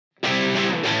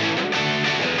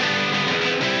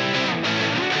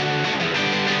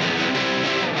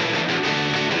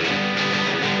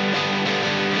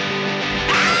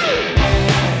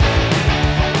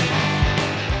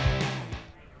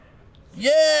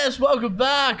Yes, welcome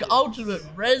back, Ultimate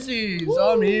Ressies.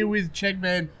 I'm here with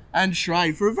Checkman and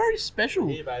Shrey for a very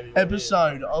special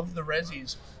episode of the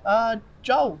Ressies.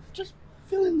 Joel, just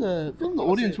fill in the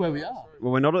audience where we are.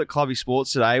 Well, we're not at Clubby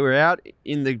Sports today. We're out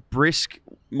in the brisk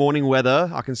morning weather.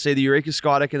 I can see the Eureka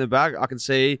Sky Deck in the back. I can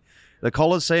see the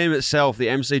Coliseum itself, the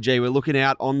MCG. We're looking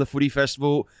out on the Footy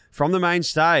Festival from the main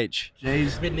stage.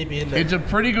 Jeez, it's a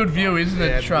pretty good view, isn't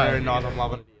it, Shrey? Very nice. I'm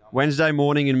loving it. Wednesday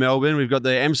morning in Melbourne. We've got the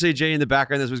MCG in the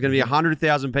background. There's going to be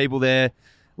 100,000 people there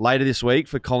later this week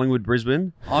for Collingwood,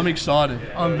 Brisbane. I'm excited.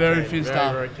 I'm very fizzed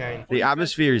up. Very keen. The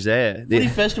atmosphere is there. Footy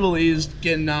Festival is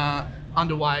getting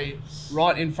underway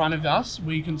right in front of us.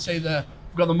 We can see we've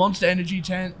got the Monster Energy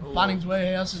tent, Bunnings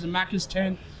Warehouse, there's a Macca's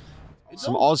tent.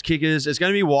 Some Oz kickers. It's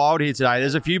going to be wild here today.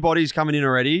 There's a few bodies coming in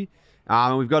already.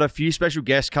 We've got a few special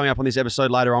guests coming up on this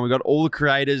episode later on. We've got all the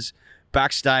creators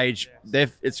backstage.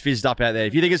 It's fizzed up out there.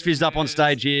 If you think it's fizzed up on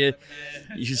stage here,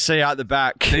 you should see out the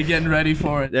back. They're getting ready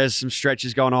for it. There's some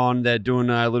stretches going on. They're doing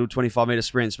little 25-metre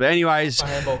sprints. But anyways,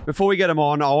 before we get them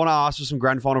on, I want to ask for some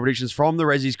grand final predictions from the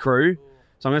Ressies crew.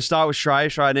 So I'm going to start with Shrey.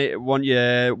 Shrey, I want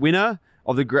your winner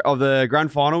of the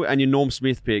grand final and your Norm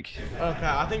Smith pick. Okay,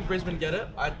 I think Brisbane get it.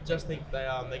 I just think they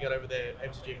get over their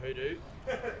MCG hoodoo.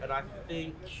 And I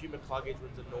think Hugh McCluggage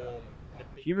wins a Norm.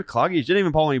 Hugh McCluggage didn't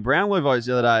even poll any Brownlow votes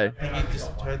the other day. I think he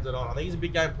just turns it on. I think he's a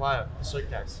big game player. The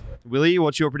suitcase. Willie,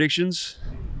 what's your predictions?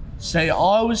 See,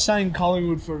 I was saying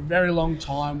Collingwood for a very long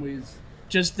time with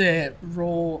just their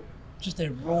raw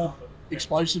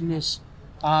explosiveness,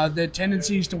 their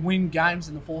tendencies to win games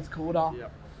in the fourth quarter.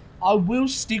 Yep. I will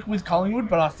stick with Collingwood,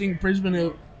 but I think Brisbane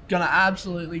are going to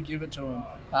absolutely give it to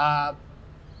them.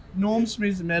 Norm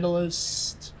Smith, the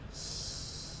medalist.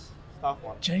 Tough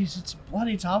one. Jeez, it's a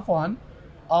bloody tough one.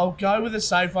 I'll go with a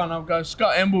safe one. I'll go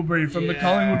Scott Emblebury from the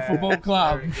Collingwood Football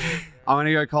Club. I'm going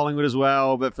to go Collingwood as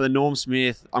well, but for the Norm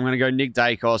Smith, I'm going to go Nick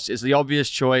Dacos. It's the obvious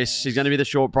choice. He's going to be the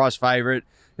short price favourite.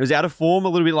 He was out of form a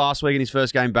little bit last week in his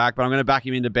first game back, but I'm going to back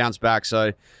him in to bounce back.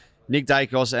 So Nick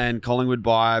Dacos and Collingwood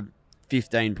by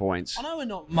 15 points. I know we're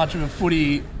not much of a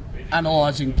footy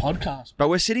analysing podcast, But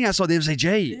we're sitting outside the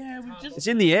MCG. yeah, It's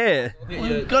in the air.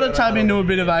 we've got to tap into a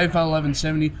bit of AFL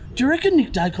 1170. Do you reckon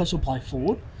Nick Dacos will play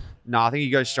forward? No, I think he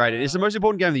goes straight in. It's the most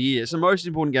important game of the year. It's the most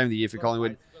important game of the year for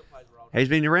Collingwood. He's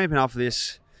been ramping up for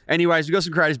this. Anyways, we've got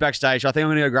some creators backstage. I think I'm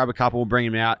going to go grab a couple and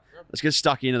bring them out. Let's get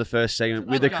stuck into the first segment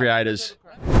with the creators.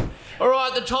 All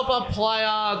right, the top-up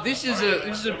player. This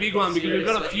is a big one because we've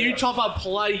got a few top-up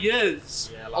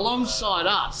players alongside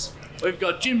us. We've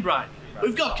got Jim Brady.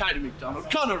 We've got Katie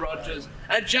McDonald, Connor Rogers,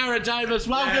 and Jared Davis.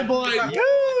 Welcome, boys.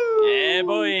 Yeah,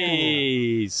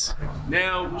 boys.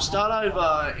 Now, we'll start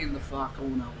over in the far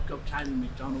corner. We've got Katie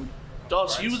McDonald.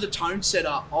 Doss, you were the tone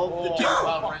setter of the Jim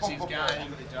 12 Ressies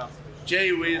game.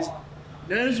 Gee whiz.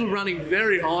 Nerves were running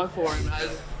very high for him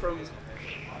as from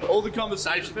all the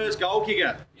conversations. First goal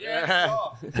kicker. Yeah.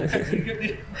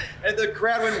 And the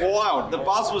crowd went wild. The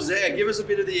buzz was there. Give us a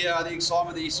bit of the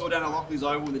excitement that you saw down at Lockley's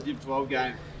Oval in the Div 12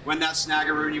 game when that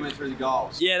Snaggaroony went through the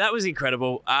goals. Yeah, that was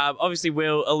incredible. Obviously,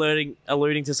 Will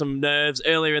alluding to some nerves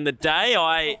earlier in the day.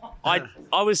 I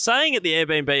was saying at the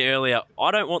Airbnb earlier,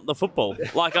 I don't want the football.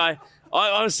 Like I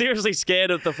was seriously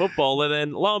scared of the football, and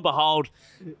then lo and behold,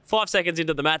 5 seconds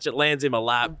into the match, it lands in my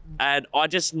lap, and I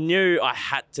just knew I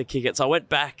had to kick it. So I went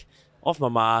back off my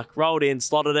mark, rolled in,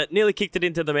 slotted it, nearly kicked it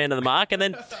into the man of the mark, and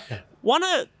then one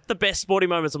of the best sporting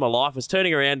moments of my life was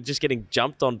turning around and just getting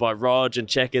jumped on by Rog and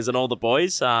Checkers and all the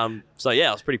boys. So yeah,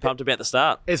 I was pretty pumped about the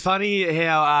start. It's funny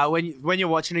how when you're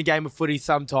watching a game of footy,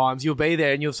 sometimes you'll be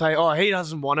there and you'll say, "Oh, he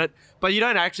doesn't want it," but you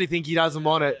don't actually think he doesn't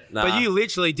want it. Nah. But you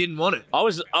literally didn't want it. I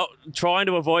was trying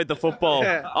to avoid the football.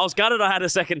 Yeah. I was gutted I had a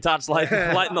second touch late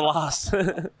in the last.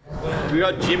 We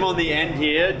got Jim on the end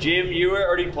here. Jim, you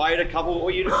already played a couple, or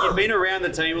you've been around the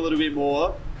team a little bit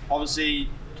more. Obviously,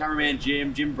 cameraman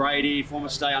Jim Brady, former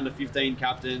state under 15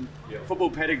 captain, football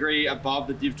pedigree above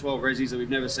the Div 12 Ressies that we've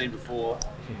never seen before.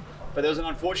 But there was an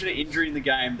unfortunate injury in the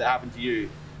game that happened to you.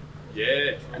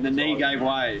 Yeah. And the knee gave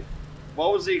way.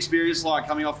 What was the experience like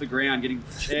coming off the ground, getting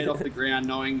chaired off the ground,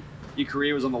 knowing your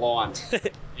career was on the line?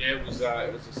 Yeah, it was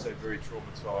as I said, very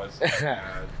traumatised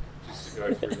just to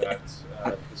go through that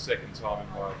the second time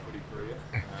in my footy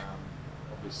career.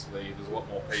 Obviously, there's a lot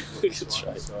more people at this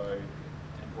one, so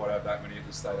didn't quite have that many at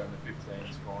the state under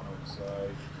 15s final. So,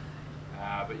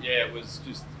 but yeah, it was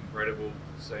just incredible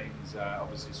scenes.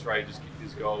 Obviously, Stray just kicked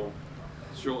his goal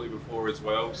shortly before as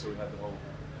well, so we had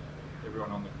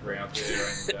everyone on the ground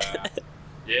there,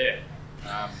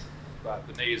 and but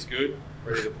the knee is good,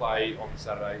 ready to play on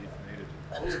Saturday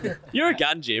if needed. You're a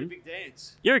gun, Jim. Big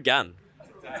dance. You're a gun.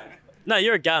 No,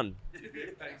 you're a gun.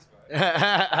 Thanks,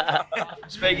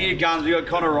 Speaking of guns, we got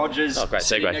Connor Rogers great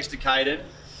sitting segue. next to Caden.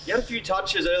 You had a few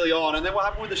touches early on, and then what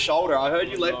happened with the shoulder? I heard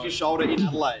you left your shoulder in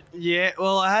Adelaide. Yeah,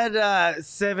 well, I had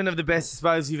 7 of the best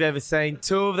disposals you've ever seen.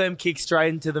 2 of them kicked straight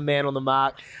into the man on the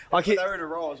mark. They were in a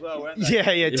row as well, weren't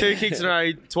they? Yeah, 2 kicks in a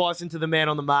row, twice into the man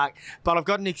on the mark. But I've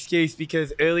got an excuse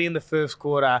because early in the first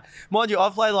quarter, mind you,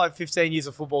 I've played like 15 years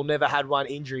of football, never had one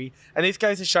injury. And this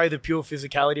goes to show the pure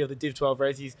physicality of the Div 12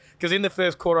 Ressies. Because in the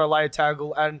first quarter, I lay a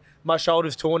tackle and my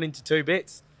shoulder's torn into 2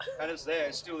 bits. And it's there.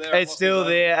 It's still there. It's still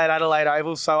there at Adelaide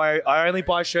Oval. So I only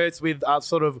buy shirts with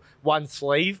sort of one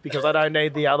sleeve because I don't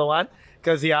need the other one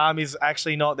because the arm is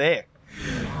actually not there.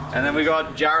 And then we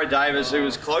got Jared Davis, who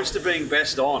was close to being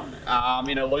best on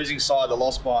in a losing side that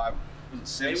lost by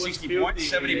 60 points,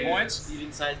 70 points. You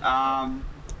didn't say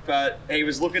But he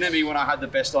was looking at me when I had the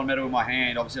best on medal in my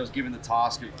hand. Obviously, I was given the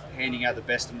task of handing out the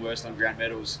best and worst on ground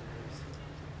medals.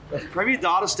 Premier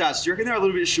data stats, do you reckon they're a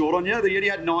little bit short on you? They only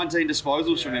had 19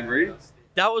 disposals from memory.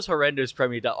 That was horrendous,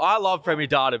 Premier Data. I love Premier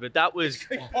Data, but that was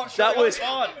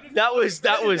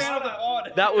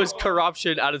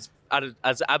corruption at its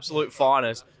absolute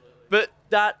finest. But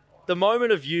the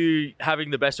moment of you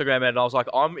having the best on ground medal, I was like,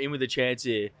 I'm in with a chance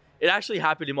here. It actually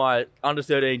happened in my under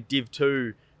 13 Div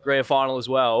 2 grand final as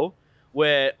well,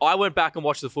 where I went back and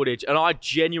watched the footage, and I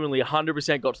genuinely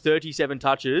 100% got 37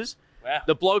 touches. Wow.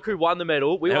 The bloke who won the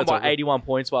medal, we won by 81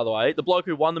 points, by the way. The bloke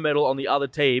who won the medal on the other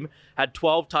team had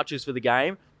 12 touches for the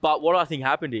game. But what I think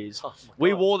happened is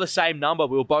we wore the same number.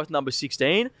 We were both number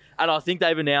 16. And I think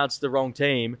they've announced the wrong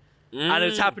team. And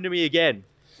it's happened to me again.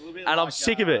 And I'm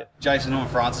sick of it. Jason Norman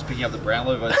Francis picking up the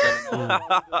Brownlow vote.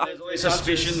 There's always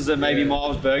suspicions that maybe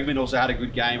Miles Bergman also had a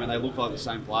good game and they look like the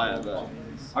same player. But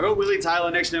I got Willie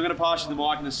Taylor next to me. I'm going to pass you the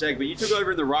mic in a sec. But you took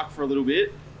over in the ruck for a little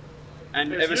bit.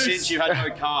 And ever since you had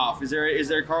no calf, is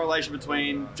there a correlation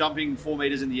between jumping 4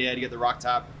 metres in the air to get the ruck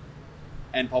tap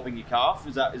and popping your calf?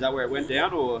 Is that where it went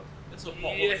down, or?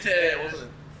 Yeah,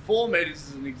 4 metres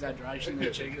is an exaggeration there,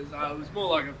 Checkers. It was more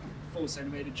like a 4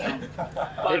 centimetre jump. But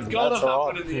I've got off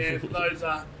up in the air for those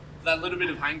that little bit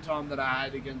of hang time that I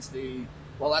had against at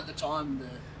the time,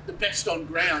 the best on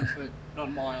ground, but not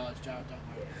in my eyes, Jared, don't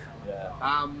worry.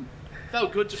 Yeah.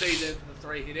 Felt good to be there for the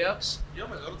 3 hit-outs. You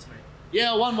almost got it to me.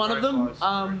 Yeah, I won one of them.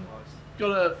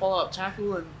 Got a follow-up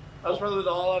tackle, and that was probably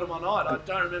the highlight of my night. I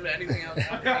don't remember anything else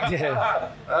happening.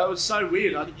 It was so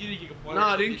weird. I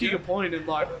didn't kick a point and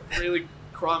really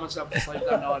cry myself to sleep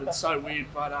that night. It's so weird.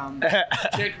 But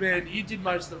Check, man, you did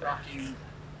most of the rucking.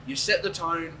 You set the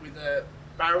tone with a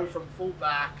barrel from full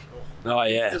back. Oh,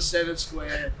 yeah. The centre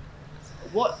square.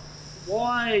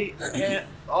 Why?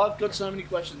 I've got so many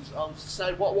questions. I'll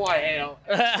say why, how.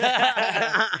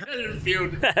 I didn't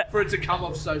feel for it to come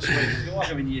off so sweet. I feel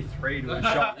like I'm in year 3 doing a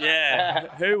shot. Yeah.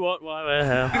 Who, what, why,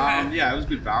 where, how? Yeah, it was a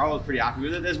good barrel. I was pretty happy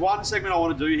with it. There's one segment I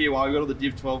want to do here while we've got all the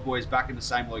Div 12 boys back in the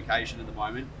same location at the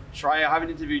moment. Shreya, I haven't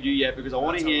interviewed you yet because I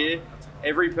want to hear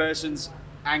every person's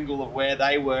angle of where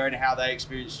they were and how they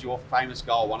experienced your famous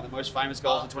goal, one of the most famous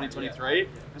goals of 2023.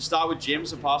 Let's start with Jim,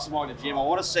 so pass the mic to Jim. I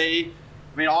want to see...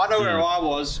 I mean, I know where I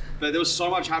was, but there was so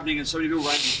much happening and so many people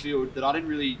running the field that I didn't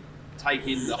really take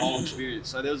in the whole experience.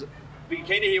 So be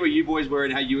keen to hear where you boys were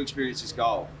and how you experienced this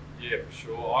goal. Yeah, for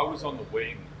sure. I was on the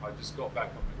wing. I just got back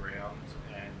on the ground,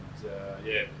 and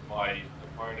my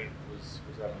opponent was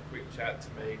having a quick chat to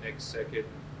me. Next second,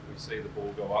 we see the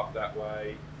ball go up that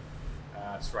way.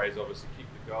 Strays obviously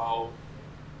kicked the goal,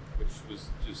 which was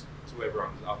just to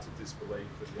everyone's utter disbelief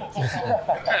that the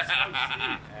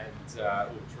and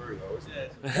all true though, isn't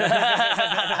it?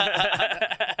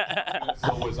 It's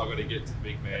always I've got to get to the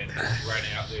big man. Ran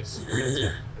out there,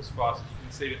 sprinted as fast as you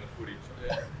can see it in the footage.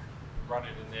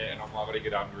 Running in there, and I'm like, I've got to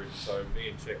get under him. So me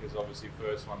and Checkers obviously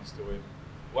first ones to him.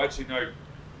 Well, actually no,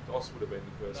 Doss would have been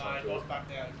the first one to him. Back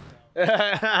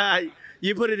down.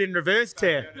 You put it in reverse,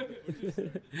 Tear.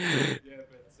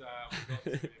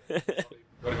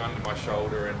 Got him under my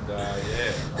shoulder, and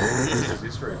it was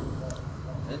history.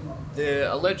 And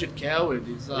the alleged coward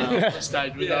is on the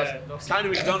stage with us. Tony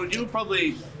McDonald, you were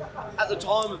probably, at the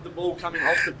time of the ball coming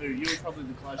off the boot, you were probably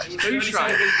the closest to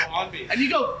straight. And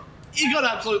you got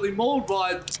absolutely mauled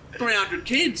by 300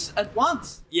 kids at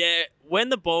once. Yeah, when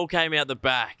the ball came out the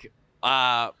back,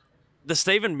 the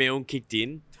Stephen Milne kicked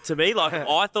in. To me,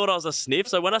 I thought I was a sniff.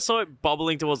 So when I saw it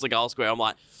bubbling towards the goal square, I'm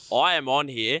like, I am on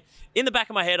here. In the back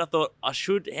of my head, I thought I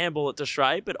should handball it to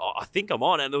Shrey, but I think I'm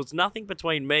on. And there was nothing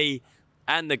between me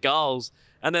and the goals.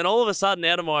 And then all of a sudden,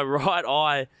 out of my right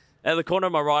eye, out of the corner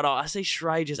of my right eye, I see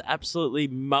Shrey just absolutely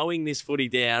mowing this footy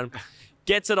down.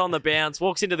 Gets it on the bounce,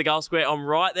 walks into the goal square. I'm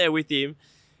right there with him.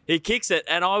 He kicks it,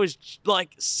 and I was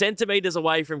like centimetres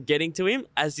away from getting to him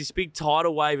as this big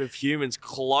tidal wave of humans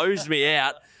closed me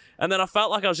out. And then I felt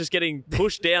like I was just getting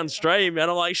pushed downstream, and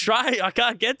I'm like, Shrey, I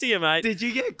can't get to you, mate. Did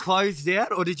you get closed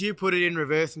out, or did you put it in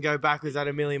reverse and go backwards at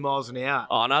 1,000,000 miles an hour?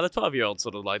 Oh, no, the 12-year-old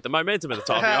sort of like, the momentum of the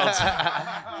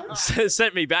 12-year-olds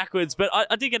sent me backwards. But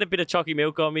I did get a bit of chalky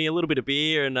milk on me, a little bit of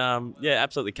beer, and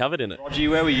absolutely covered in it.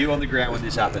 Roger, where were you on the ground when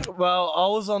this happened? Well, I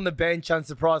was on the bench,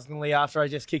 unsurprisingly, after I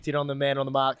just kicked it on the man on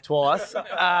the mark twice. But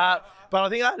I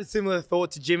think I had a similar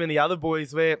thought to Jim and the other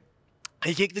boys where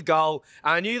he kicked the goal.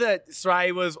 I knew that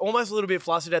Sray was almost a little bit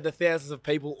flustered at the thousands of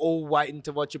people all waiting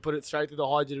to watch you put it straight through the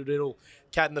high diddle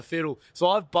cat and the fiddle. So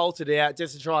I've bolted out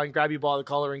just to try and grab you by the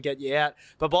collar and get you out.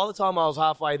 But by the time I was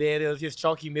halfway there was just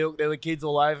chalky milk. There were kids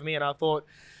all over me, and I thought,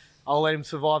 I'll let him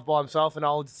survive by himself and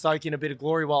I'll soak in a bit of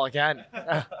glory while I can.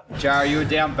 Jarrah, you were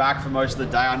down back for most of the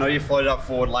day. I know you floated up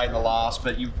forward late in the last,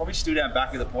 but you probably stood down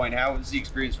back at the point. How was the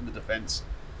experience from the defence?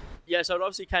 Yeah, so it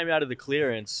obviously came out of the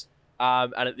clearance.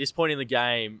 And at this point in the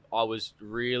game, I was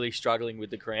really struggling with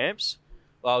the cramps.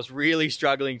 I was really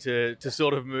struggling to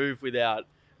sort of move without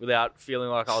feeling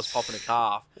like I was popping a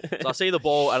calf. So I see the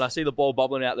ball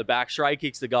bobbling out the back. Shrey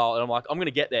kicks the goal, and I'm like, I'm going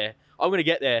to get there.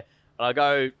 And I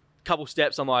go a couple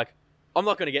steps. I'm like, I'm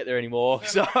not going to get there anymore.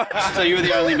 So you were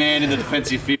the only man in the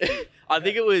defensive 50. I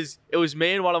think it was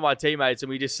me and one of my teammates, and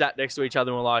we just sat next to each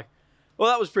other and were like, well,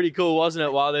 that was pretty cool, wasn't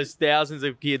it? While there's thousands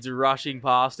of kids rushing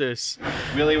past us.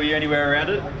 Willie, were you anywhere around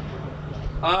it?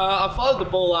 I followed the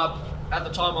ball up at the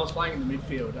time I was playing in the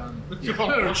midfield.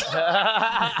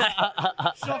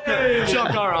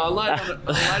 Shocker. I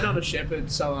laid on a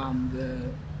shepherd so the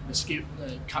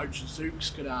coach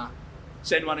Zooks could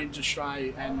send one into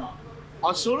Shrey, and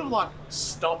I sort of like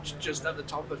stopped just at the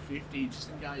top of 50 just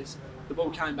in case the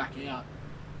ball came back out.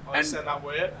 And set up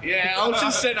where? Yeah, I was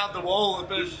just setting up the wall,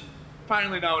 but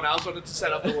apparently no one else wanted to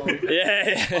set up the wall.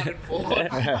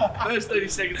 Yeah. First 30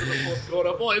 seconds of the fourth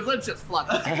quarter. Boys, let's just flood.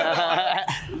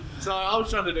 So I was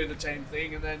trying to do the team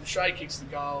thing, and then Shrey kicks the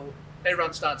goal.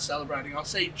 Everyone starts celebrating. I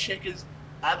see Checkers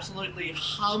absolutely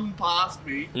hum past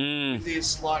me with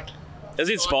this, like... It was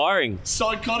inspiring.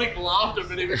 Psychotic laughter,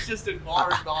 but it was just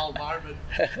admiring the whole moment.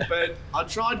 But I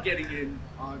tried getting in.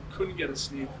 I couldn't get a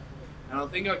sniff. And I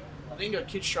think I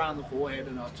kicked Shrey on the forehead,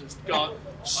 and I just got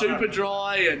super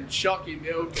dry and shocky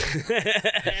milk.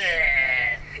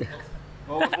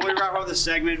 Well, before we wrap up the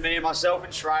segment, me and myself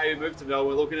and Shrey, we moved to Melbourne.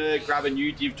 We're looking to grab a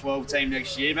new Div 12 team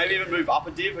next year. Maybe even move up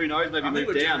a Div, who knows, maybe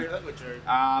move down.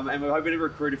 And we're hoping to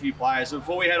recruit a few players. So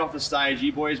before we head off the stage, are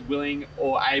you boys willing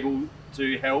or able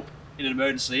to help in an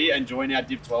emergency and join our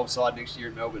Div 12 side next year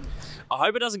in Melbourne? I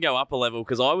hope it doesn't go up a level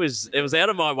because it was out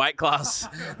of my weight class,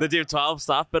 the Div 12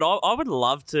 stuff, but I would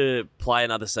love to play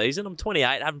another season. I'm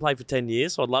 28, haven't played for 10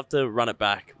 years, so I'd love to run it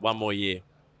back one more year.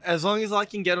 As long as I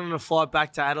can get on a flight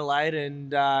back to Adelaide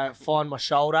and find my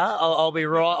shoulder, I'll be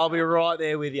right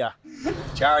there with you.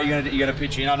 Jarrah, you gonna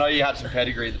pitch in? I know you had some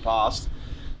pedigree in the past.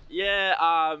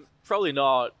 Yeah, probably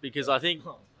not, because I think,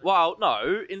 well,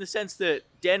 no, in the sense that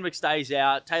Dan McStay's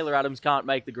out, Taylor Adams can't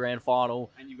make the grand final,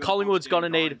 Collingwood's going to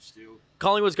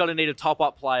need a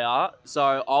top-up player,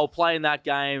 so I'll play in that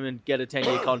game and get a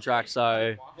 10-year contract,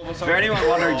 so... For anyone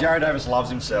wondering, Jarrah Davis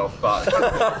loves himself, but...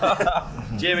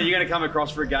 Jim, are you going to come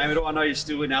across for a game at all? I know you're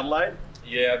still in Adelaide.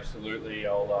 Yeah, absolutely.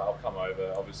 I'll come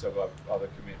over. Obviously, I've got other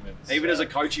commitments. Even as a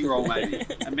coaching role, maybe.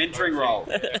 A mentoring role.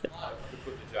 Yeah,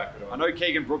 put the jacket on. I know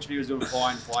Keegan Brooksby was doing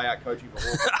fine fly-out coaching for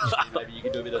Hawthorn. Maybe you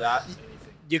can do a bit of that.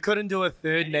 You couldn't do a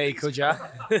third knee, could ya?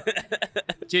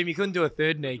 Jim, you couldn't do a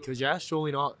third knee, could ya?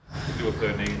 Surely not. Do a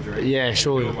third knee injury. Yeah,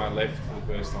 surely. On my left for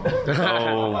the first time.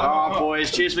 All right, boys.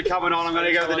 Cheers for coming on. I'm going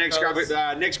to go to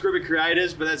the next group of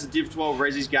creators, but that's the Div 12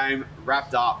 Ressies game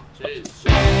wrapped up. Cheers.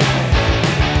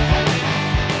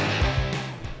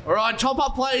 All right,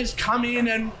 top-up players come in,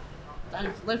 and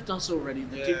they've left us already.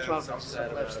 The Div 12 Ressies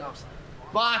have left us.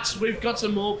 But we've got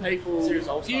some more people,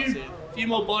 a few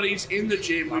more bodies in the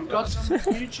gym. We've got some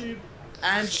YouTube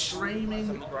and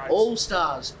streaming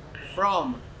all-stars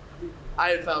from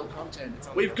AFL content.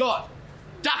 We've got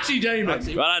Duxie Demon.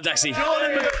 Right on, Duxie.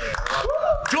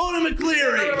 Jordan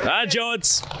McCleary. Hi,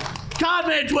 Jords.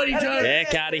 Cardman 22. Yeah,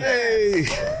 Cardi. Hey.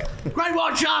 Great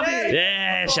White Sharpie.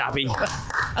 Yeah, Sharpie.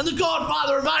 And the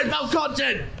godfather of AFL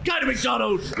content, Katie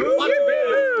McDonald.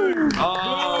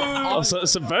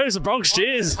 Some Bronx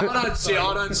cheers.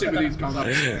 I don't sit with these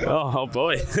guys. Oh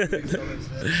boy.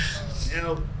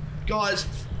 Now, guys,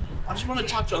 I just want to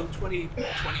touch on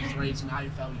 2023 as an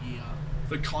AFL year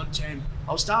for content.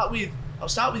 I'll start with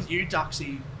you,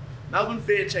 Duxie. Melbourne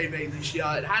Fair TV this year.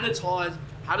 It had its highs,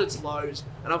 had its lows,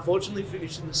 and unfortunately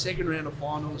finished in the second round of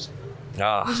finals.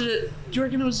 Do you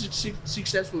reckon it was a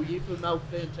successful year for Melbourne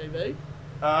Fan TV?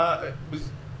 It was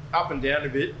up and down a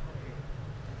bit,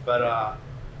 but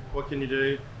what can you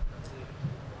do?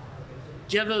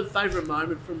 Do you have a favourite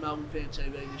moment from Melbourne Fan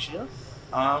TV this year?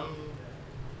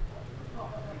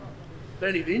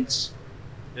 Bernie Vince?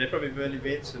 Yeah, probably Bernie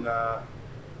Vince and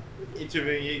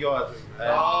interviewing you guys.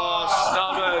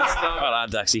 Stop it. Well done,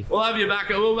 Duxie. We'll have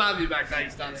you back.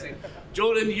 Thanks, Dunsey.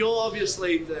 Jordan, you're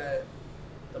obviously the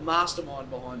mastermind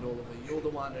behind all of it. You're the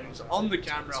one who's on the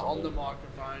camera, on the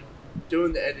microphone,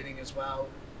 doing the editing as well.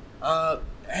 How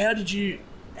did you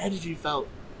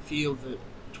feel that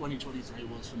 2023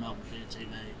 was for Melbourne Fan TV?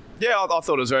 Yeah, I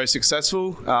thought it was very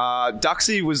successful.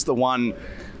 Duxie was the one.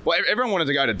 Well, everyone wanted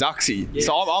to go to Duxie,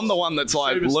 so I'm the one that's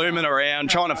like looming around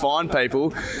trying to find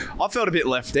people. I felt a bit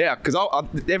left out because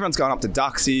everyone's going up to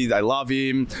Duxie, they love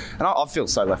him, and I feel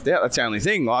so left out. That's the only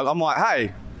thing. I'm like,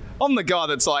 hey, I'm the guy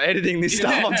that's like editing this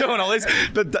stuff. I'm doing all this,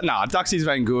 but Duxie's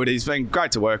been good. He's been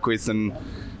great to work with, and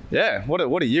yeah,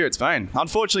 what a year it's been.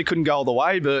 Unfortunately, couldn't go all the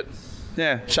way, but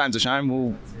yeah, shame's a shame.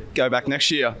 We'll go back next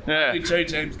year. Yeah. Only 2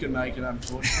 teams can make it,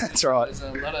 unfortunately. That's right. There's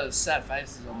a lot of sad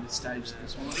faces on this stage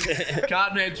this morning.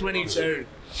 Cardman 22.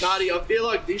 Cardi, I feel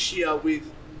like this year with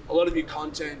a lot of your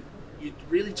content, you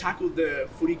really tackled the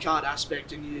footy card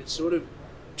aspect and you sort of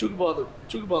took it by the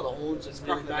horns and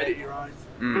really made it your own.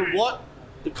 But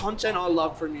the content I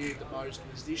loved from you the most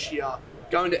was this year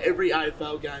going to every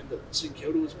AFL game that St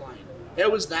Kilda was playing.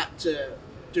 How was that to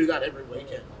do that every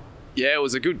weekend? Yeah, it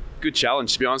was a good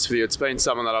challenge, to be honest with you. It's been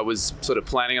something that I was sort of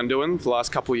planning on doing for the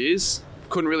last couple of years.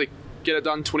 Couldn't really get it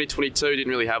done 2022, didn't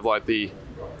really have like the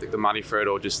money for it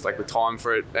or just like the time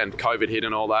for it, and COVID hit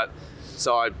and all that.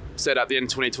 So I said at the end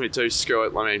of 2022, screw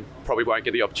it, I mean, probably won't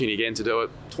get the opportunity again to do it.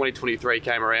 2023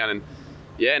 came around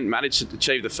and managed to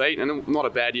achieve the feat, and not a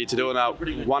bad year to do it.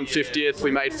 150th,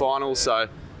 we made finals, so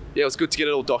yeah, it was good to get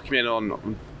it all documented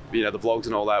on the vlogs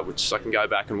and all that, which I can go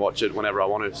back and watch it whenever I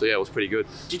want to. So yeah, it was pretty good.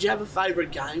 Did you have a favourite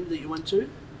game that you went to?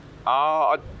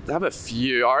 I have a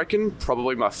few. I reckon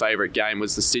probably my favourite game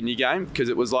was the Sydney game because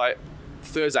it was like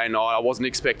Thursday night. I wasn't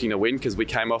expecting to win because we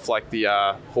came off like the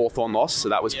Hawthorn loss, so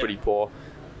that was pretty poor.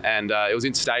 And it was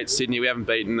in state Sydney. We haven't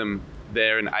beaten them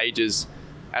there in ages,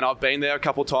 and I've been there a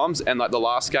couple of times. And like the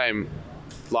last game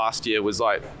last year was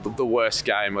like the worst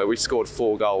game where we scored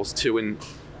 4 goals, 2 in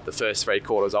the first 3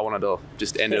 quarters. I wanted to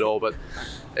just end it all, but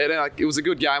it was a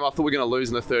good game. I thought we were going to lose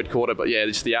in the 3rd quarter, but yeah,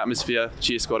 just the atmosphere,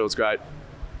 cheer squad, it was great.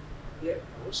 Yeah,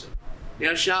 awesome.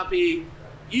 Now, Sharpie,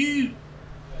 you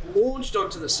launched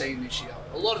onto the scene this year.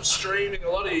 A lot of streaming,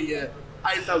 a lot of your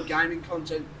AFL gaming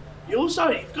content. You've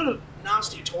got a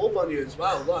nasty talk on you as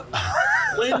well.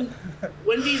 Like,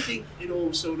 when do you think it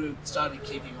all sort of started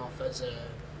kicking off as a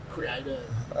creator?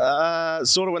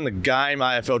 Sort of when the game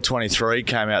AFL 23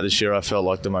 came out this year, I felt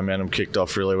like the momentum kicked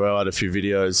off really well. I had a few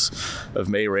videos of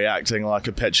me reacting like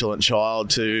a petulant child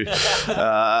to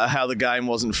how the game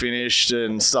wasn't finished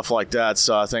and stuff like that.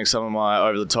 So I think some of my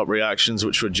over-the-top reactions,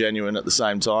 which were genuine at the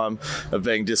same time of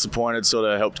being disappointed, sort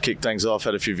of helped kick things off.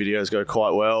 Had a few videos go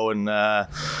quite well, and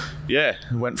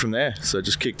went from there. So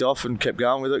just kicked off and kept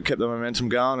going with it, kept the momentum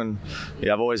going, and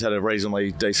yeah, I've always had a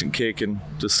reasonably decent kick and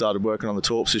just started working on the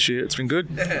talks this year. It's been good.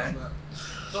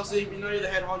 Dossie, you know you're the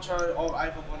head honcho of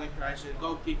AFL content creation,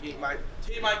 goal kicking, mate,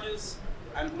 tier makers,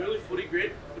 and really Footy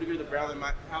Grid the Brownlow,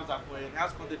 mate. How's that for you? And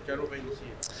how's content general been this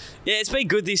year? Yeah, it's been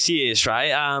good this year,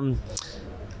 Stray.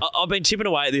 I've been chipping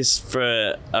away at this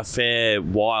for a fair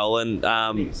while, and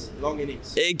long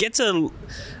innings. It gets a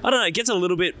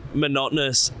little bit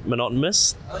monotonous.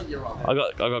 I think you're right. I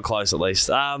got close at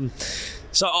least.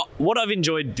 So what I've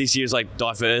enjoyed this year is like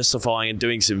diversifying and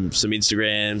doing some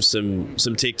Instagram,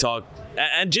 some TikTok,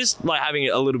 and just like having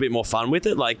a little bit more fun with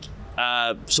it. Like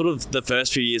sort of the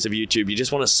first few years of YouTube, you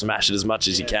just want to smash it as much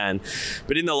as you can.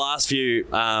 But in the last few,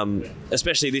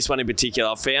 especially this one in particular,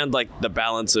 I've found like the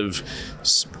balance of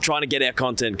trying to get our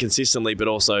content consistently, but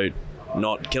also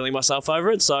not killing myself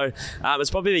over it. So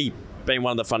it's probably been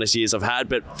one of the funnest years I've had.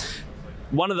 But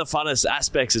one of the funnest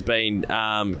aspects has been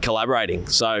collaborating.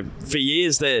 So for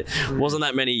years there wasn't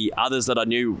that many others that I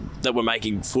knew that were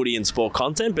making footy and sport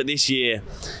content, but this year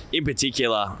in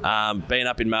particular, being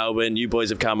up in Melbourne, you boys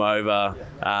have come over,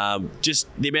 just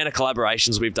the amount of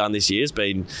collaborations we've done this year has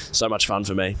been so much fun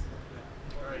for me.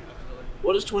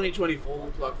 What does 2024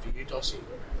 look like for you, Dossie?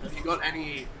 Have you got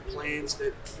any plans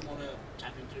that you want to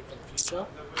tap into for the future?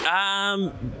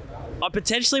 I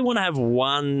potentially want to have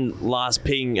one last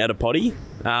ping at a potty.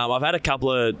 I've had a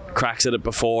couple of cracks at it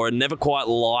before and never quite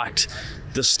liked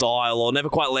the style or never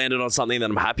quite landed on something that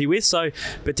I'm happy with. So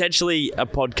potentially a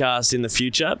podcast in the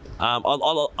future.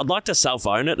 I'd like to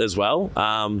self-own it as well.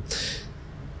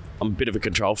 I'm a bit of a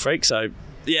control freak, so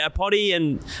yeah, potty,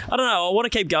 and I don't know, I want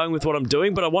to keep going with what I'm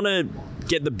doing, but I want to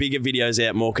get the bigger videos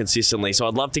out more consistently. So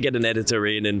I'd love to get an editor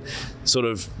in and sort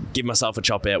of give myself a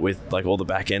chop out with like all the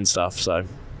back end stuff. So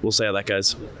we'll see how that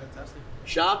goes.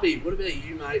 Sharpie, what about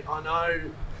you, mate? I know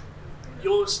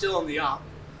you're still on the up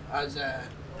as a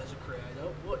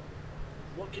creator.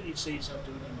 What can you see yourself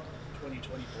doing in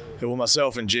 2024? Well,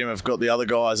 myself and Jim have got the other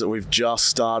guys that we've just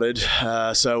started,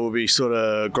 so we'll be sort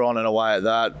of grinding away at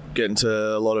that, getting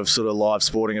to a lot of sort of live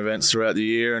sporting events throughout the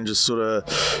year, and just sort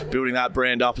of building that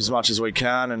brand up as much as we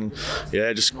can, and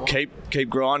yeah, just keep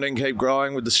grinding, keep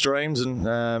growing with the streams,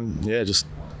 and yeah, just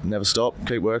never stop,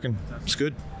 keep working. It's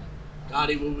good.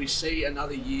 Gardy, will we see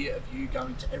another year of you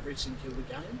going to every single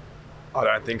game? I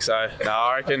don't think so. No,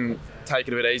 I reckon take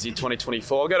it a bit easy in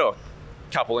 2024. Go to a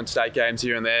couple interstate games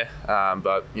here and there,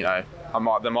 but you know,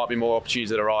 there might be more opportunities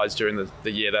that arise during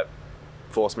the year that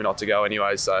force me not to go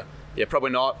anyway. So yeah,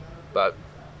 probably not. But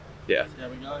yeah. There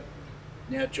we go.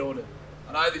 Now, Jordan,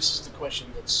 I know this is the question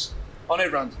that's on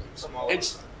everyone's lips.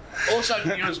 It's also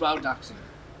for you as well, Duxie.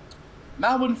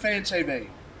 Melbourne Fan TV.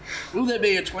 Will there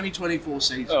be a 2024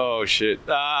 season? Oh shit.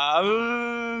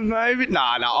 Maybe.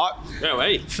 No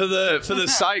way. For the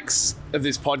sakes of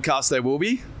this podcast, there will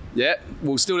be. Yeah,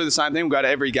 we'll still do the same thing. We'll go to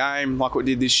every game like we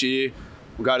did this year.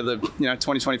 We'll go to the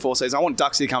 2024 season. I want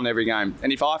Duxie to come to every game,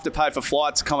 and if I have to pay for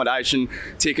flights, accommodation,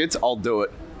 tickets, I'll do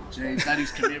it. Jeez, that is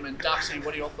commitment. Duxie,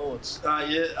 what are your thoughts? I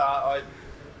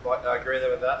agree there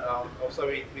with that. Also,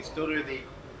 we still do the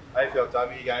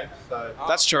AFLW games. So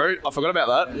that's true. I forgot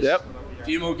about that. Yep. A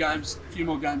few more games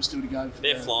still to go.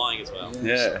 They're flying as well.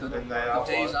 Yeah. The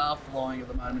D's are flying at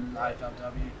the moment in the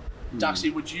AFLW.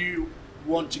 Duxie, would you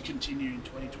want to continue in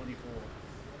 2024?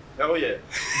 Hell yeah.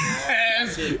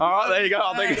 All right, there you go.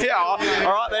 All right,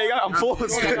 there you go. I'm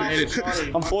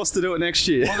forced to do it next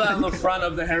year. All that on the front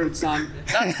of the Herald Sun.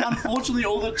 That's unfortunately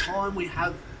all the time we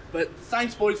have. But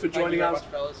thanks, boys, for joining us.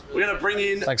 We're going to bring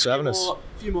in a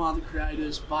few more other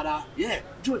creators. But yeah,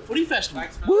 enjoy Footy Festival.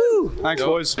 Woo! Thanks,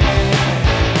 boys.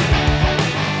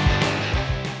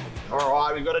 All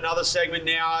right, we've got another segment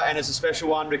now, and it's a special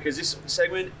one because this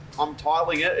segment, I'm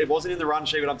titling it. It wasn't in the run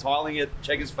sheet, but I'm titling it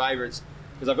Checkers Favourites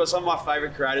because I've got some of my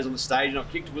favourite creators on the stage, and I've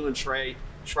kicked Will and Trey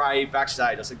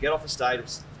backstage. I said, get off the stage.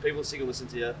 People are sick of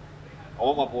listening to you. I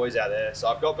want my boys out there. So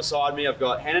I've got beside me, I've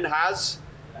got Hen and Haz,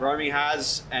 Roaming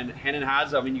Haz, and Hen and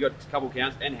Haz. I mean, you got a couple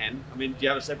accounts, and Hen. I mean, do you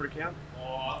have a separate account?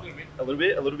 Oh, A little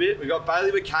bit. We've got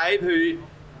Bailey McCabe, who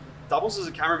doubles as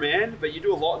a cameraman, but you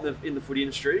do a lot in the footy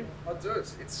industry. I do.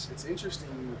 It's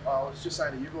interesting. I was just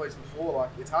saying to you boys before, like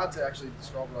it's hard to actually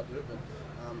describe what I do, but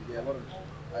yeah, a lot of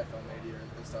AFL media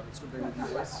and stuff. It's good being with you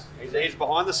boys. He's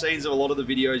behind the scenes of a lot of the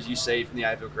videos you see from the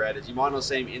AFL creators. You might not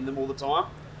see him in them all the time,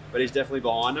 but he's definitely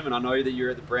behind them. And I know that you're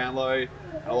at the Brownlow,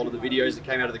 and a lot of the videos that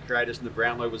came out of the creators from the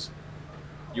Brownlow was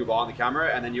you were behind the camera,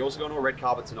 and then you also got on a red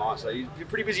carpet tonight. So you're a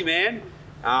pretty busy man,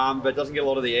 but doesn't get a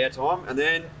lot of the airtime. And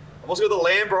then I've also got the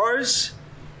Lambros,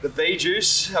 the B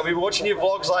Juice. We've been watching your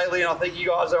vlogs lately, and I think you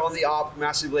guys are on the up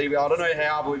massively. I don't know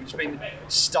how, but we've just been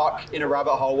stuck in a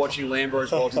rabbit hole watching Lambros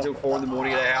vlogs until 4 in the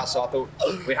morning at our house. So I thought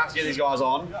we have to get these guys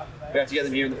on. We have to get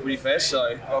them here in the Footy Fest.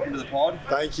 So welcome to the pod.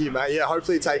 Thank you, mate. Yeah,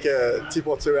 hopefully take a tip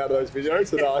or two out of those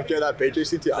videos and get that B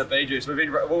Juice into you. The B Juice. We've been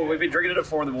drinking it at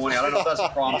 4 in the morning. I don't know if that's the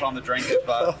prime time to drink it,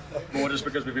 but more just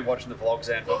because we've been watching the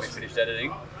vlogs and when we finished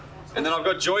editing. And then I've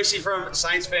got Joycey from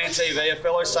Saints Fan TV, a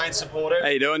fellow Saints supporter. How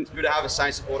you doing? It's good to have a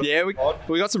Saints supporter. Yeah, we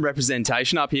got some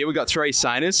representation up here. We got 3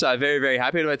 Sainters, so very, very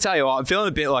happy. But I tell you what, I'm feeling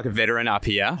a bit like a veteran up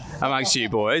here amongst you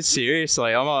boys.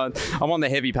 Seriously, I'm on the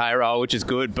heavy payroll, which is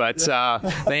good, but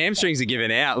the hamstrings are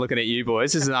giving out looking at you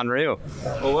boys. This is unreal.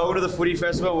 Well, welcome to the Footy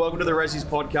Festival. Welcome to the Ressies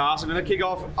podcast. I'm going to kick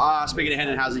off speaking to Hen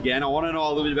and Haz again. I want to know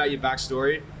a little bit about your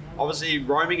backstory. Obviously,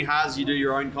 Roaming Haz, you do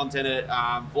your own content at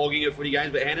vlogging at footy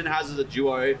games, but Hen and Haz as a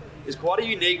duo is quite a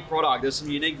unique product. There's some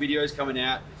unique videos coming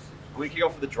out. I'm going to kick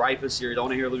off with the Draper series. I want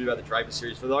to hear a little bit about the Draper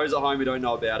series for those at home who don't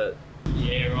know about it.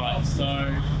 Yeah, right. So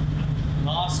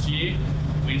last year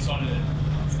we decided to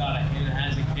start a Hen and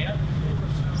Haz account.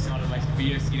 Decided to make some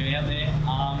videos to get it out there.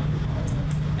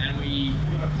 And we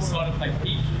decided to play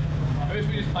pig. First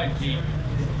we just played pig,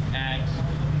 and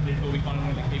we thought we kind of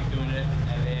wanted to keep doing it,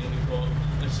 and then we thought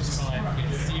let's just try and get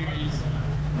a series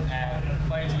and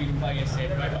play until we can play against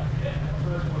Sandpaper.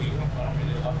 We kind of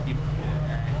really like him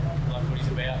and like what he's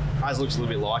about. Haz looks a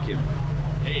little bit like him.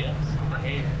 Yeah, he does.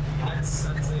 Yeah, that's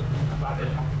it.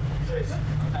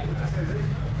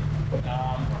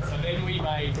 So then we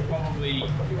made probably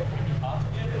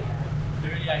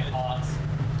 38 parts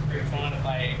trying to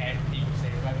play and pig with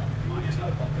Sandpaper.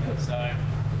 So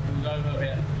it was over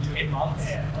about 10 months.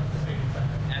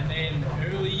 And then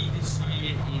early this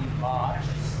year in March,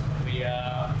 we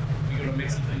got a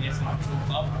message from the Essendon Football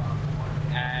Club,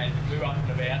 and we were up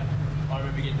and about. I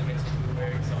remember getting the message, we were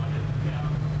very excited,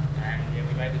 and yeah,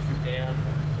 we made the trip down,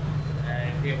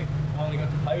 and yeah, we finally got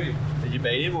to play with him. Did you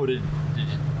beat him, or did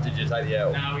you take the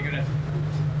L? No, we got to.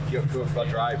 You got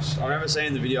Drapes. I remember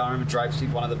seeing the video. I remember Drapes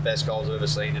did one of the best goals I've ever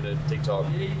seen in a TikTok.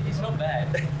 He's not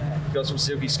bad. Got some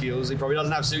silky skills. He probably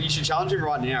doesn't have silky. You should challenge him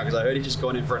right now because I heard he's just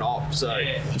gone in for an op. So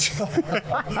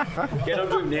get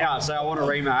onto him now and say I want a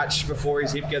rematch before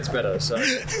his hip gets better. So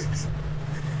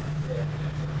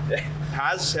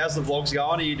how's the vlogs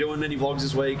going? Are you doing any vlogs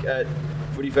this week at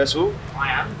Footy Festival? I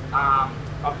am.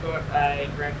 I've got a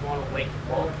grand final week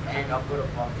vlog and I've got a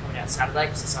vlog coming out Saturday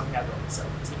because somehow I got myself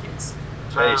tickets.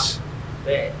 Jeez.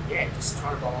 But yeah, just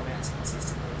trying to bowl them out as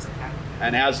consistently as I can.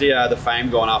 And how's the fame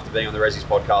gone after being on the Ressies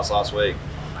podcast last week?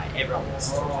 Mate, everyone wants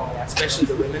to talk about, especially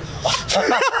the women.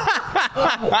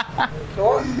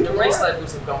 The race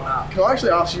levels have gone up. Can I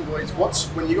actually ask you boys,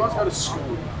 when you guys go to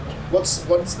school, what's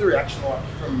the reaction like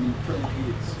from your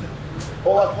peers?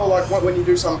 Or like when you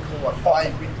do something cool,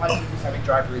 like we play kids having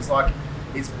draperies, like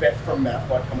is Beth from Math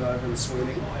like coming over and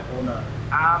swooning or no?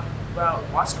 Well,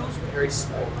 my school's very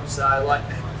small, so like.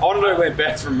 I want to know where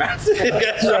Beth from Math is.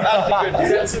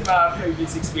 That's some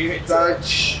previous experience. Don't.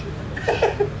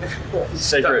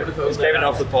 Secret. He's keeping it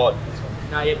off the pod.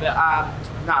 No, yeah, but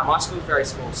no, my school's very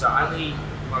small, so only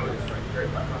my little friend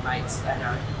group, like my mates, they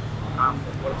know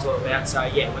what it's all about. So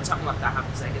yeah, when something like that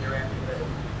happens, they get around me,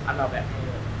 but I know about it.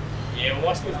 Yeah, well,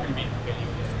 my school's pretty big.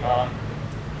 But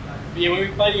yeah, when we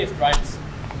played against Drapes,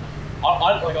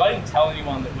 I didn't tell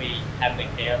anyone that we had an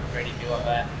account or anything like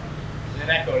that. And then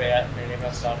that got out, and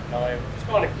everyone started knowing. It was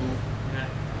kind of cool, you know.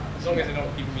 As long as they're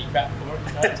not giving me crap for it,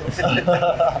 you know, it's all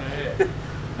fine.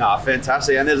 Nah,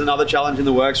 fantastic. And there's another challenge in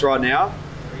the works right now.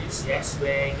 Yes,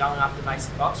 we're going after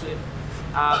Mason Fox. We've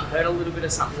heard a little bit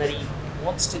of something that he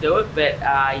wants to do it, but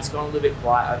he's gone a little bit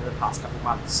quiet over the past couple of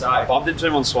months. So I bumped into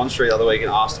him on Swan Street the other week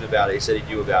and asked him about it. He said he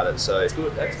knew about it, so that's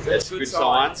good. That's good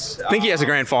signs. I think he has a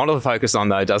grand final to focus on,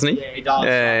 though, doesn't he? Yeah, he does.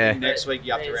 Yeah. Next week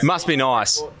you have to. Must be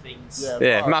nice.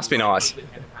 Yeah, must be nice.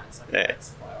 Yeah.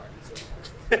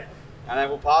 And then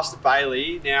we'll pass to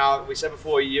Bailey. Now, we said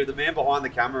before, you're the man behind the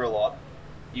camera a lot.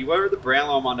 You were at the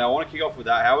Brownlow on Monday. I want to kick off with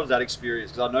that. How was that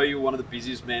experience? Because I know you were one of the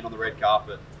busiest men on the red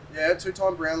carpet. Yeah,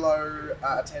 two-time Brownlow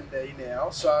attendee now,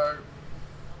 so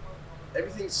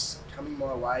everything's coming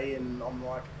my way, and I'm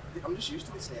like, I'm just used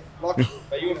to this now. Like,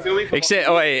 but you were filming for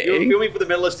you were filming for the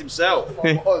medalist himself.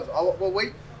 I was. Well,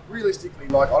 we realistically,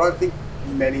 like, I don't think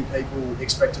many people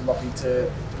expected Lockie to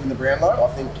win the Brownlow.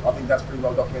 I think that's pretty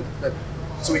well documented. But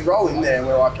so we roll in there and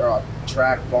we're like, all right,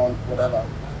 track, bond, whatever.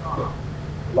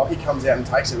 Lockie comes out and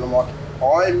takes it, and I'm like,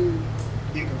 I'm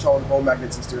in control of the ball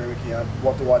magnets and steering account.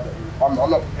 What do I do? I'm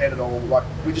not prepared at all. Like,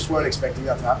 we just weren't expecting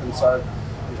that to happen. So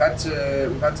we've had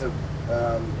to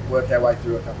work our way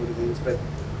through a couple of things. But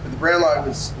the Brownlow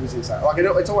was insane. Like,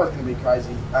 it's always going to be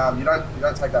crazy. You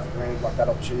don't take that for granted, like that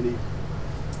opportunity.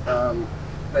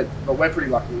 But we're pretty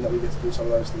lucky in that we get to do some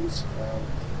of those things.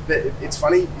 But it's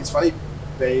funny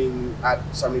being at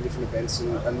so many different events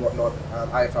and whatnot,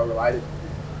 AFL related.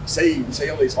 You see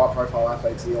all these high profile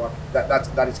athletes and you're like,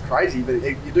 that is crazy, but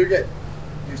you do get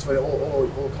used to it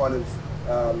all kind of,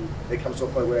 it comes to a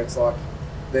point where it's like,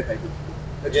 they're people.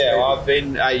 Yeah, well, I've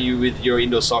been at you with your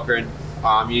indoor soccer, and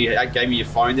you gave me your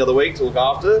phone the other week to look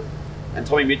after, and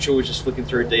Tommy Mitchell was just flicking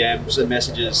through DMs and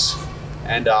messages,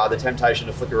 and the temptation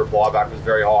to flick a reply back was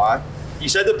very high. You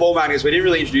said the ball magnets. We didn't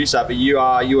really introduce that, but you're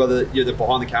the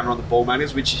behind the camera on the ball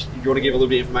magnets, which you want to give a little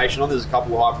bit of information on. There's a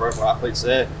couple of high profile athletes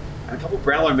there, and a couple of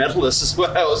Brownlow medalists as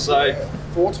well. So yeah,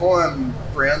 4-time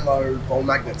Brownlow ball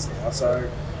magnets now. So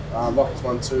Lockie's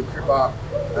won 2, Cripper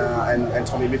and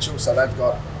Tommy Mitchell. So they've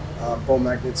got ball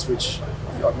magnets, which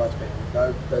I feel like most people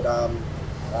know.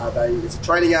 But it's a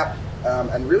training app,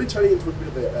 and really turning into a bit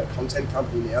of a content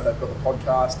company now. They've got the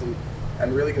podcast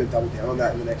and really going to double down on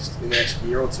that in the next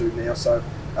year or two now. So,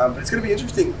 but it's going to be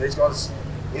interesting. These guys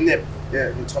in there,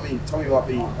 yeah. Tommy might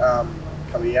be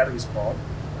coming out of his prime,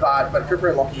 but Cooper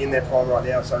and Lockie in their prime right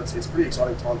now. So it's a pretty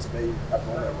exciting time to be at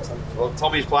Brownlow. Well,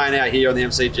 Tommy's playing out here on the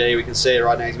MCG. We can see it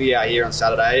right now. He's going to be out here on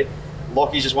Saturday.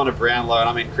 Lockie's just won a Brownlow, and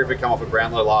I mean, Cripper come off a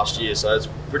Brownlow last year, so it's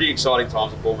pretty exciting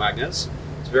times at Ball Magnets.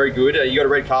 It's very good. You got a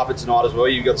red carpet tonight as well.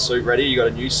 You got the suit ready. You got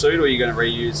a new suit, or are you going to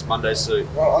reuse Monday's suit?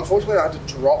 Well, unfortunately, I had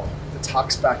to drop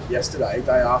tux back yesterday,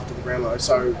 day after the Brownlow,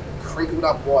 so crinkled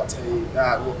up white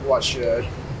white shirt,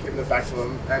 giving it back to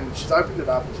them, and she's opened it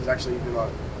up and she's actually been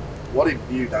like, what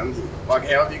have you done here? Like,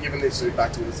 how have you given this suit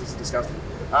back to us? This is disgusting.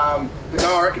 But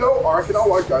no, I reckon I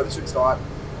won't go the suit tonight.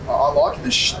 I like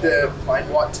the plain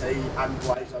white tee and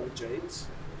blazer with jeans.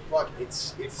 Like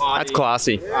it's That's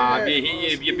classy.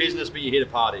 Your business, but you're here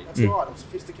to party. That's right. I'm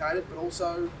sophisticated, but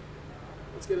also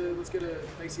let's get a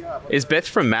VCR. Is Beth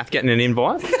from Math getting an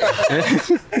invite?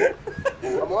 I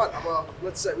might. Well,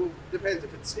 let's say. Well, depends.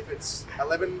 If it's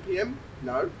 11 p.m.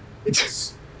 No. If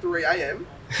it's 3 a.m.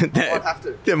 I might have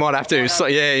to. You might have to. So,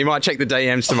 yeah, you might check the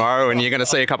DMs tomorrow, and you're going to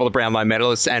see a couple of Brownlow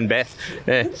medalists and Beth.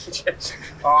 Yeah.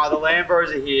 All right, the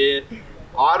Lambros are here.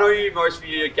 I know you most for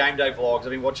your game day vlogs. I've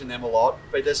been watching them a lot,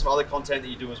 but there's some other content that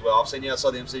you do as well. I've seen you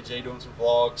outside the MCG doing some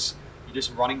vlogs. You do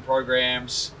some running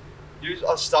programs. You do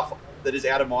stuff that is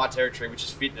out of my territory, which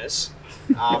is fitness.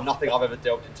 Nothing I've ever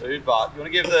delved into, but you want to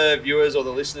give the viewers or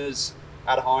the listeners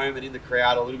at home and in the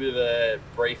crowd a little bit of a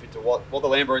brief into what the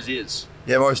Lambros is.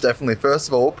 Yeah, most definitely. First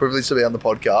of all, privileged to be on the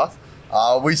podcast.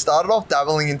 We started off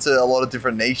dabbling into a lot of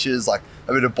different niches, like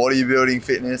a bit of bodybuilding,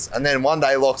 fitness, and then one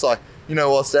day Locke's like, you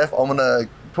know what, Steph, I'm going to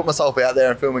put myself out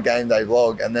there and film a game day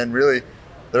vlog, and then really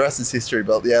the rest is history.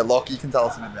 But yeah, Locke, you can tell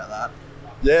us a bit about that.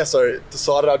 Yeah, so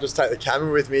decided I'd just take the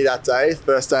camera with me that day.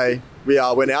 First day, we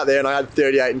went out there and I had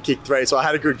 38 and kicked 3, so I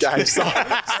had a good game.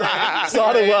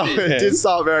 Started well. It did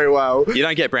start very well. You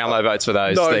don't get Brownlow votes for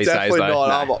those these days, though.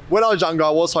 Not. No. When I was younger, I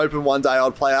was hoping one day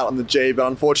I'd play out on the G, but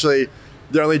unfortunately,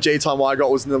 the only G time I got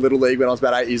was in the Little League when I was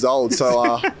about 8 years old.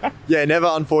 So, yeah, never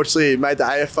unfortunately made the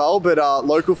AFL, but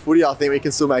local footy, I think we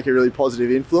can still make a really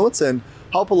positive influence and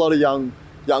help a lot of young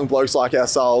blokes like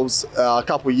ourselves a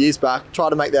couple of years back try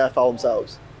to make the AFL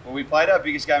themselves. Well, we played our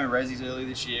biggest game in Ressies earlier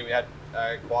this year. We had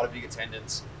quite a big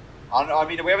attendance. I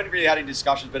mean, we haven't really had any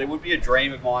discussions, but it would be a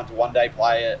dream of mine to one day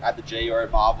play at the G or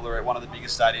at Marvel or at one of the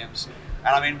biggest stadiums.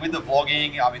 And I mean, with the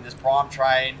vlogging, I mean, there's Prime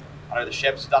Train. I know the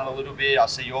Sheps have done it a little bit. I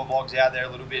see your vlogs out there a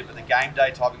little bit, but the game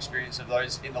day type experience of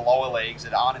those in the lower leagues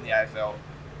that aren't in the AFL,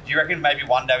 do you reckon maybe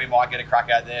one day we might get a crack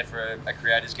out there for a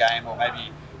creators game or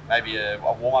maybe a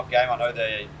warm-up game? I know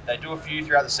they do a few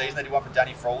throughout the season. They do one for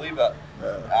Danny Frawley, but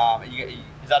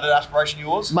is that an aspiration of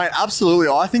yours? Mate, absolutely.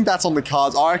 I think that's on the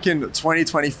cards. I reckon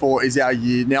 2024 is our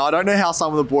year. Now, I don't know how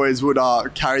some of the boys would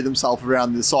carry themselves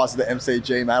around the size of the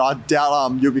MCG, mate. I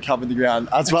doubt you'll be covering the ground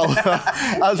as well as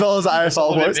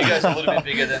AFL boys. It's a little bit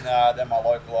bigger than my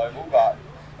local oval, but...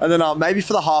 And then maybe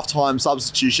for the halftime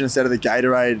substitution instead of the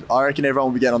Gatorade, I reckon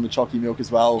everyone will be getting on the chalky milk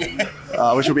as well,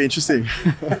 which will be interesting.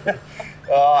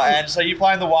 And so you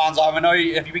playing the ones. I know.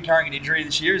 Have you been carrying an injury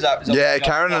this year? Is that yeah,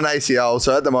 carrying an ACL.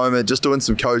 So at the moment, just doing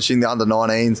some coaching, the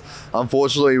under-19s.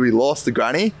 Unfortunately, we lost the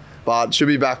granny, but should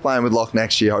be back playing with Locke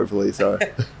next year, hopefully. So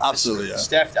absolutely, yeah.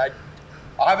 Steph, I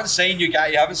haven't seen you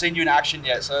in action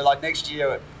yet. So like next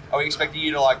year, are we expecting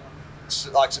you to like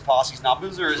surpass his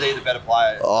numbers, or is he the better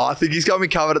player? Oh, I think he's got me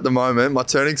covered at the moment. My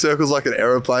turning circle's like an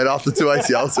aeroplane after 2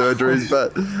 ACL surgeries,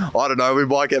 but I don't know. We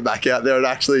might get back out there and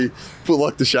actually put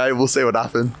Locke to shame. We'll see what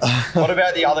happens. What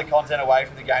about the other content away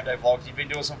from the game day vlogs? You've been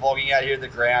doing some vlogging out here at the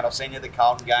ground. I've seen you at the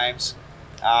Carlton games.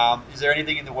 Is there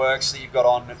anything in the works that you've got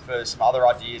on for some other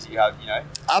ideas that you have,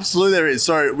 Absolutely there is.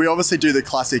 So we obviously do the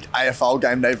classic AFL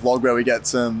game day vlog where we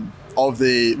get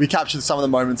we capture some of the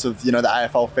moments of, the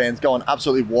AFL fans going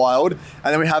absolutely wild.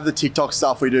 And then we have the TikTok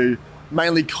stuff. We do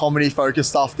mainly comedy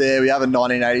focused stuff there. We have a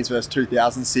 1980s versus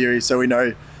 2000 series. So we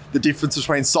know the difference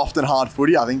between soft and hard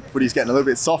footy. I think footy's getting a little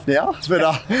bit soft now.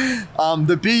 But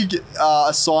the big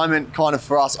assignment kind of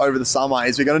for us over the summer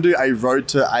is we're going to do a Road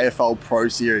to AFL Pro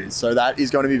series. So that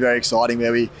is going to be very exciting,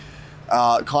 where we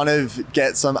kind of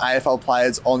get some AFL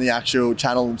players on the actual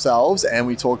channel themselves and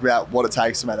we talk about what it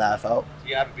takes to make the AFL. Do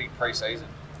you have a big pre-season?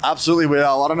 Absolutely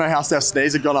will. I don't know how Steph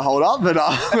Sneeze are going to hold up, but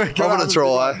we're going to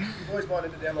try. You boys might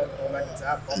need to download or make it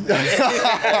app.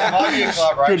 There might be a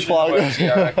collaboration. Good plug.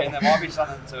 I reckon there might be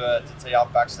something to tee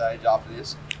up backstage after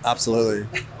this. Absolutely.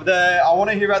 I want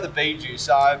to hear about the bee juice.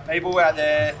 People out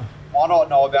there might not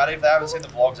know about it. If they haven't seen the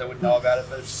vlogs, they wouldn't know about it.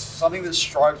 But it's something that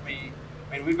strikes me.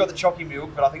 I mean, we've got the chalky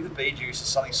milk, but I think the bee juice is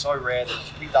something so rare that it's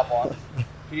picked up on.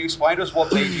 Can you explain to us what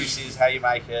bee juice is, how you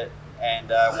make it, and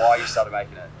why you started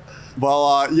making it?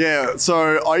 Well, yeah.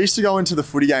 So I used to go into the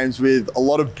footy games with a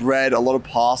lot of bread, a lot of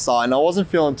pasta, and I wasn't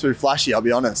feeling too flashy, I'll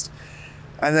be honest.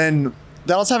 And then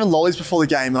I was having lollies before the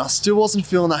game, and I still wasn't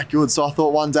feeling that good. So I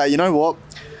thought one day, you know what?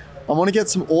 I want to get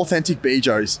some authentic bee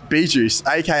juice,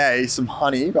 aka some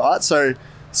honey, right? So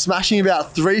smashing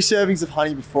about 3 servings of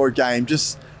honey before a game,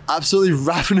 just absolutely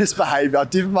ravenous behaviour,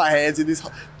 dipping my hands in this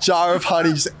jar of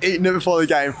honey, just eating it before the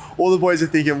game. All the boys are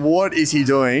thinking, what is he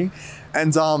doing?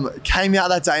 And came out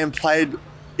that day and played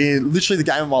in literally the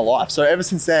game of my life. So ever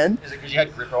since then... Is it because you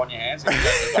had gripper on your hands?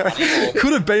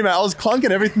 Could have been, mate. I was clunking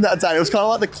everything that day. It was kind of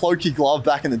like the cloaky glove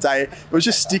back in the day. It was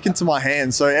just sticking to my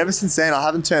hands. So ever since then, I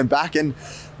haven't turned back. And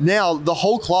now the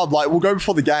whole club, like, we'll go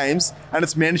before the games, and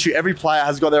it's mandatory. Every player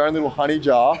has got their own little honey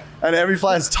jar, and every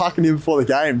player's tucking in before the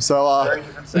game. So, very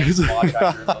different scenes in my change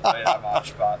room. I'll tell you that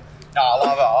much. But no, I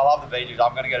love it. I love the VGs.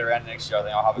 I'm going to get around next year. I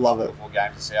think I'll have a couple before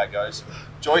games to see how it goes.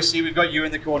 Joycey, we've got you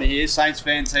in the corner here, Saints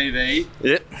Fan TV.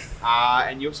 Yep.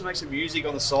 And you also make some music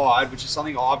on the side, which is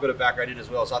something I've got a background in as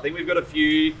well. So I think we've got a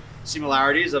few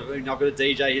similarities. I've got a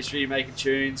DJ history making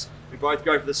tunes. We both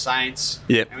go for the Saints.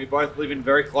 Yep. And we both live in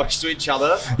very close to each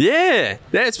other. Yeah,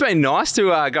 it's been nice to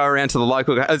go around to the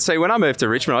local. See, when I moved to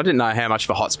Richmond, I didn't know how much of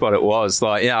a hotspot it was.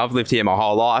 Like, yeah, I've lived here my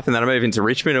whole life, and then I moved into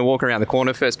Richmond and walk around the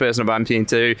corner. First person I bumped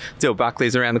into, Dill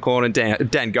Buckley's around the corner,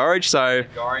 Dan Gorridge. So,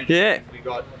 yeah. We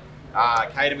got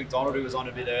Caden McDonald, who was on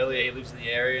a bit earlier. He lives in the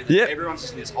area. And everyone's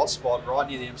just in this hotspot right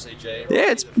near the MCG. Right Yeah,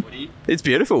 near the footy. it's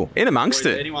beautiful. In amongst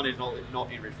it. Anyone who's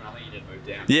not in Richmond, I think you need to move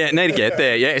down. Yeah, need to get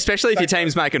there. Yeah, especially if your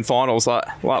team's making finals like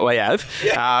we have.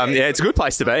 Yeah, it's a good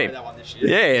place to be.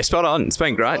 Yeah, spot on. It's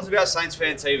been great. Tell us about Saints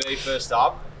Fan TV first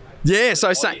up. Yeah,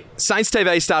 so Saints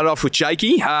TV started off with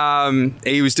Jakey.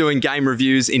 He was doing game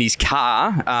reviews in his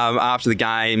car after the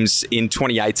games in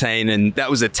 2018, and that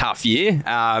was a tough year.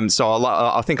 So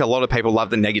I think a lot of people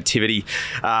love the negativity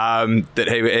that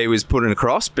he was putting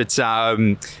across. But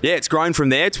yeah, it's grown from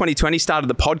there. 2020 started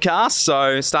the podcast,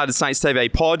 so started Saints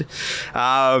TV Pod,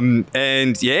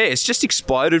 and yeah, it's just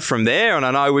exploded from there. And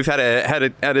I know we've had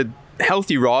a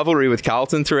healthy rivalry with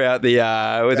Carlton throughout the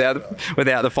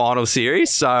without the final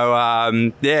series. So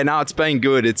yeah, no, it's been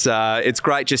good. It's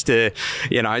great just to,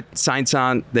 Saints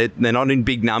they're not in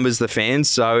big numbers, the fans,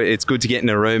 so it's good to get in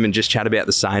a room and just chat about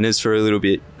the Saints for a little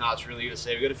bit. No, it's really good to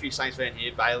see. We've got a few Saints fans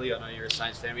here. Bailey, I know you're a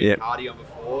Saints fan. We had Hardy on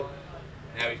before.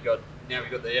 Now we've got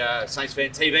the Saints Fan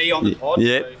TV on the pod.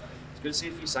 Yeah. So it's good to see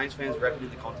a few Saints fans repping in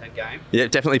the content game. Yeah,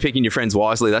 definitely picking your friends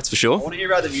wisely, that's for sure. I want to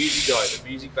hear about the music though, the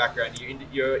music background,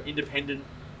 your independent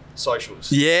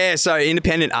socials. Yeah, so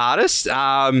independent artist.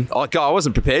 I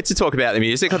wasn't prepared to talk about the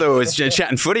music. I thought it was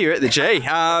chatting footy at the G.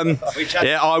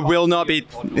 Yeah, I will not be.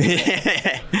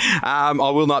 I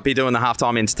will not be doing the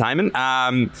halftime entertainment.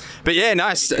 But yeah,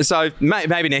 no. So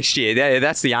maybe next year. Yeah,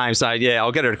 that's the aim. So yeah,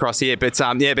 I'll get it across here. But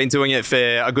yeah, been doing it for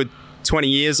a good 20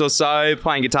 years or so,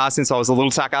 playing guitar since I was a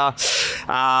little tucker.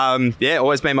 Yeah,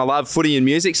 always been my love, footy and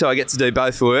music, so I get to do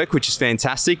both for work, which is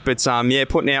fantastic. But yeah,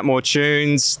 putting out more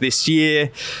tunes this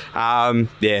year.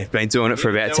 Yeah, been doing it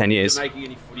for about 10 years. Making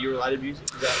any footy related music?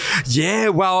 Yeah,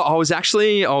 well, I was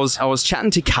chatting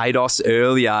to Kados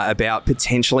earlier about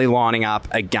potentially lining up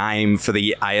a game for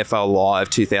the AFL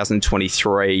Live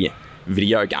 2023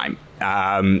 video game.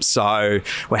 So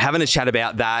we're having a chat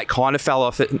about that. Kind of fell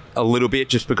off it a little bit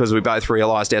just because we both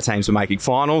realised our teams were making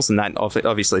finals, and that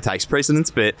obviously takes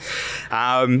precedence. But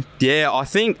yeah, I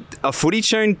think a footy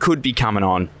tune could be coming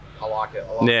on. I like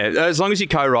it. As long as you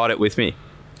co-write it with me.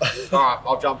 All right,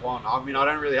 I'll jump on. I mean, I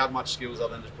don't really have much skills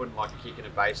other than just putting like a kick and a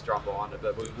bass drum behind it,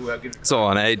 but we'll have given it. That's all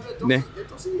I need. Yeah.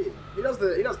 He does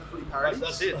the footy parodies.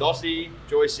 That's it. Dossie,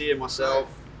 Joycey, and myself.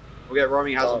 We'll get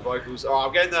roaming has some vocals. Oh,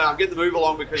 I'm getting the move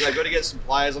along because they've got to get some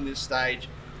players on this stage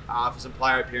for some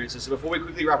player appearances. So before we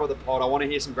quickly wrap up the pod, I want to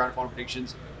hear some grand final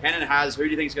predictions. Hannon has, who do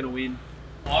you think is going to win?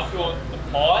 I've got the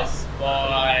Pies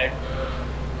by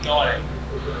 9.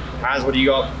 Has, what do you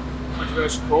got?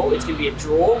 Controversial call. It's going to be a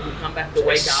draw. We'll come back the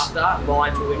week after.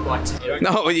 Lions will win by 2.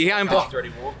 No, you can't after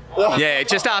anymore. Yeah,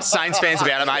 just ask Saints fans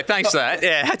about it, mate. Thanks for that.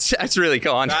 Yeah, that's really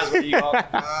kind. Has, what do you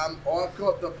got? I've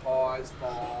got the Pies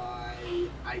by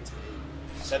 18.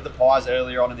 Said the Pies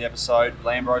earlier on in the episode.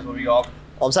 Lambros, what do we got?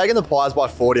 I'm taking the Pies by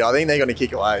 40. I think they're going to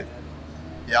kick away.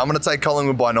 Yeah, I'm going to take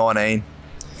Collingwood by 19.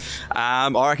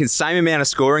 I reckon same amount of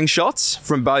scoring shots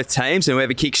from both teams, and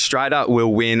whoever kicks straight up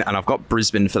will win, and I've got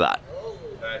Brisbane for that.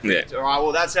 Perfect. Yeah. All right,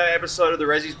 well, that's our episode of the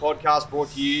Ressies podcast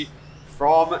brought to you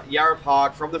from Yarra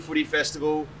Park, from the Footy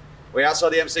Festival. We're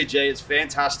outside the MCG. It's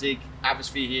fantastic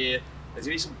atmosphere here. There's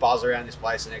going to be some buzz around this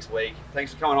place the next week.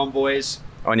 Thanks for coming on, boys.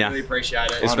 On ya. Really appreciate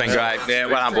it. It's been great. Yeah,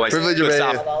 well done, boys. Privilege of Good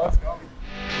being stuff. here.